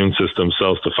make immune system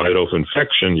cells to fight off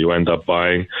infection, you end up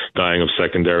dying of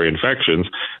secondary infections.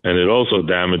 And it also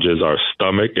damages our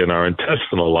stomach and our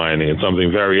intestinal lining. It's something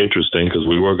very interesting because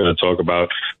we were going to talk about,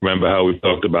 remember how we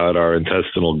talked about our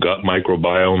intestinal gut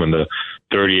microbiome and the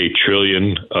 38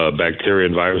 trillion bacteria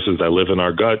and viruses that live in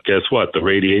our gut. Guess what? The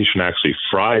radiation actually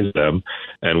fries them.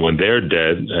 And when they're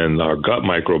dead and our gut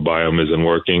microbiome isn't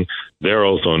working, they're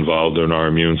also involved in our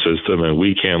immune system. And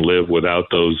we can't live without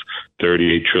those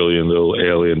 38 trillion little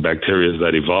alien bacteria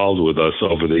that evolved with us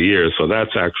over the years. So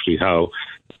that's actually how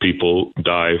people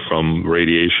die from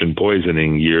radiation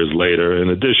poisoning years later, in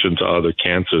addition to other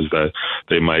cancers that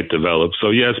they might develop.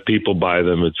 So yes, people buy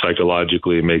them. It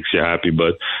psychologically makes you happy,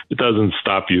 but it doesn't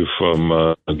stop you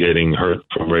from getting hurt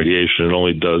from radiation. It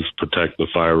only does protect the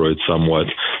thyroid somewhat,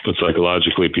 but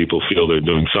psychologically people feel they're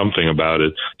doing something about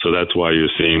it. So that's why you're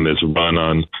seeing this run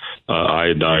on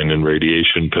iodine and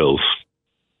radiation pills.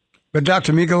 But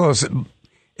Dr. Michalos,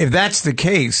 if that's the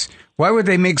case, why would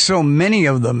they make so many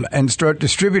of them and start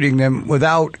distributing them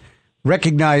without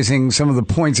recognizing some of the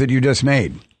points that you just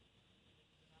made?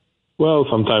 Well,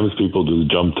 sometimes people just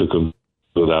jump to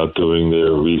without doing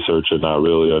their research and not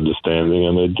really understanding.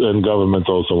 And governments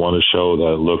also want to show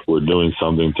that, look, we're doing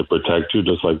something to protect you,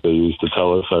 just like they used to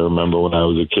tell us. I remember when I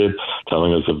was a kid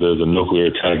telling us if there's a nuclear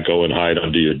attack, go and hide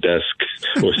under your desk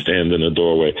or stand in a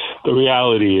doorway. The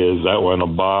reality is that when a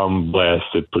bomb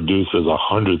blasts, it produces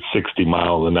 160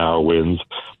 mile an hour winds,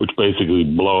 which basically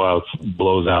blows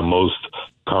out most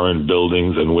current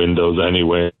buildings and windows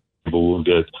anyway. People will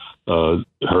get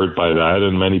hurt by that,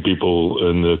 and many people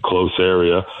in the close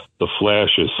area, the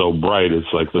flash is so bright,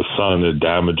 it's like the sun, it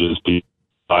damages people's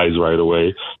eyes right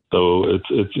away. So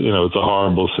it's a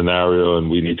horrible scenario, and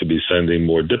we need to be sending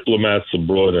more diplomats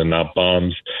abroad and not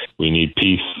bombs. We need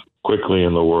peace quickly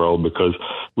in the world, because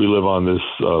we live on this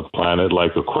planet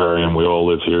like aquarium. We all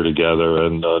live here together,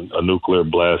 and a nuclear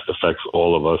blast affects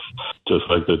all of us. Just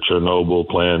like the Chernobyl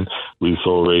plant, we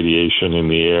saw radiation in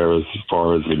the air as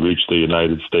far as it reached the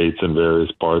United States and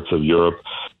various parts of Europe.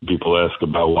 People ask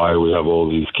about why we have all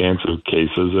these cancer cases,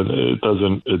 and it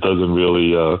doesn't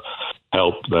really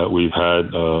help that we've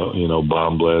had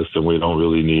bomb blasts, and we don't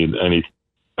really need any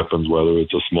weapons, whether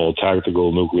it's a small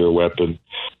tactical nuclear weapon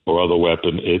or other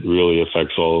weapon. It really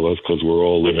affects all of us because we're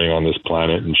all living on this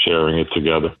planet and sharing it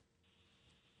together.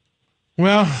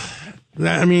 Well,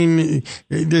 I mean,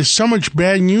 there's so much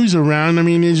bad news around. I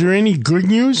mean, is there any good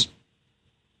news?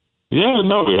 Yeah,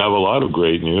 no, we have a lot of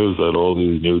great news, that all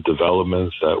these new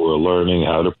developments, that we're learning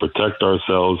how to protect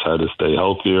ourselves, how to stay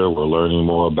healthier. We're learning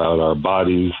more about our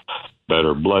bodies,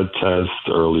 better blood tests,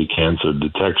 early cancer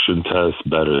detection tests,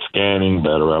 better scanning,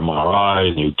 better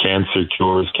MRI, new cancer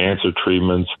cures, cancer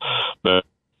treatments, better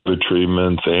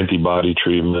treatments, antibody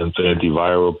treatments,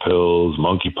 antiviral pills,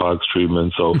 monkeypox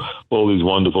treatments. So all these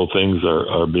wonderful things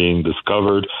are being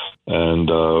discovered, and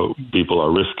people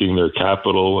are risking their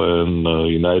capital in the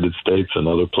United States and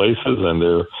other places, and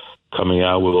they're coming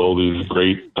out with all these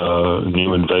great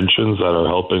new inventions that are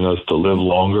helping us to live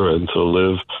longer and to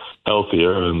live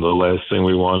healthier. And the last thing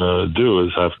we want to do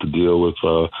is have to deal with,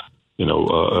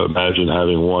 imagine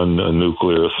having one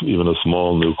nuclear, even a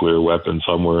small nuclear weapon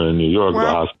somewhere in New York. Well,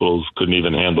 the hospitals couldn't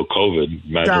even handle COVID.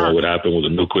 Imagine what would happen with a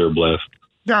nuclear blast.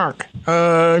 Doc,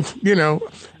 I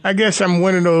guess I'm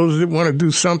one of those that want to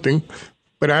do something,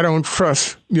 but I don't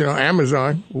trust,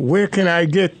 Amazon. Where can I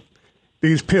get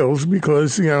these pills?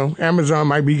 Because, Amazon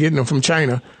might be getting them from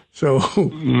China. So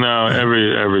no,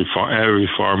 every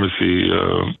pharmacy,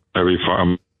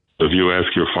 if you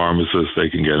ask your pharmacist, they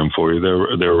can get them for you.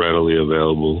 They're readily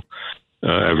available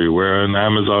everywhere, and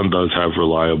Amazon does have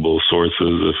reliable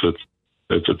sources.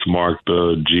 If it's marked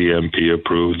GMP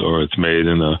approved, or it's made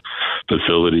in a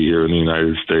facility here in the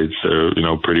United States,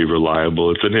 they're pretty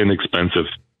reliable. It's an inexpensive.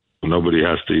 Nobody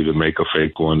has to even make a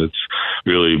fake one. It's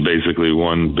really basically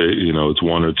it's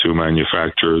one or two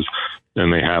manufacturers,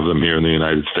 and they have them here in the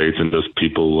United States, and just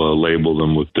people label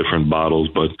them with different bottles,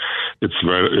 but it's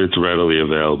readily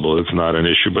available. It's not an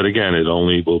issue, but again, it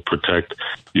only will protect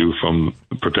your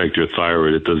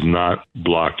thyroid. It does not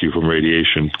block you from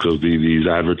radiation, because these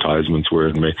advertisements where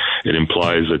it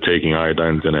implies that taking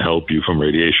iodine is going to help you from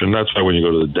radiation. That's why when you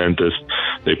go to the dentist,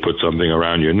 they put something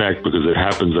around your neck, because it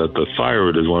happens that the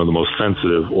thyroid is one of the most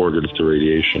sensitive organs to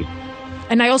radiation.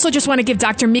 And I also just want to give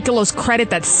Dr. Mikolos credit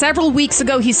that several weeks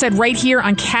ago he said right here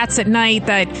on Cats at Night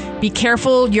that be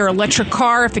careful your electric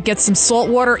car. If it gets some salt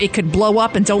water, it could blow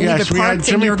up, and don't leave it parked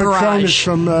in your garage.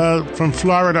 From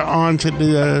Florida on to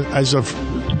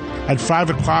at 5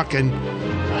 o'clock, and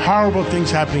horrible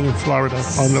things happening in Florida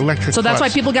on electric So that's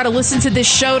cars. why people got to listen to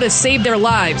this show to save their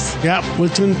lives. Yeah, we're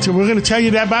going to tell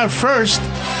you that about first.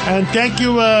 And thank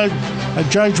you,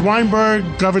 Judge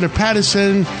Weinberg, Governor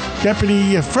Patterson,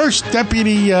 First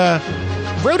Deputy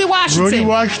Rudy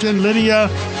Washington, Lydia,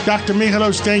 Dr.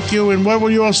 Michalos, thank you. And what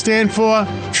will you all stand for?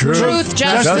 Truth,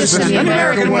 justice, and the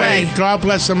American way. God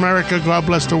bless America. God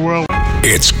bless the world.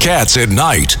 It's Cats at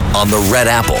Night on the Red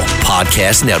Apple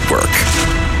Podcast Network.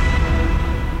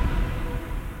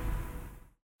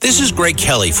 This is Greg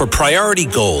Kelly for Priority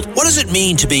Gold. What does it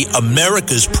mean to be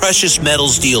America's precious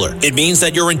metals dealer? It means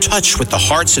that you're in touch with the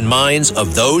hearts and minds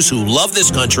of those who love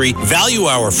this country, value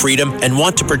our freedom, and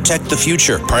want to protect the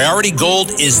future. Priority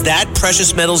Gold is that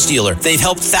precious metals dealer. They've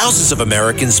helped thousands of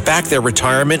Americans back their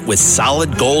retirement with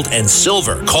solid gold and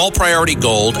silver. Call Priority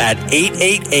Gold at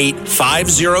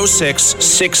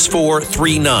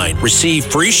 888-506-6439. Receive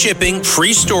free shipping,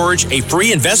 free storage, a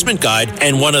free investment guide,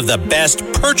 and one of the best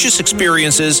purchase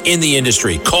experiences in the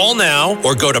industry. Call now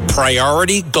or go to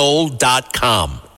PriorityGold.com.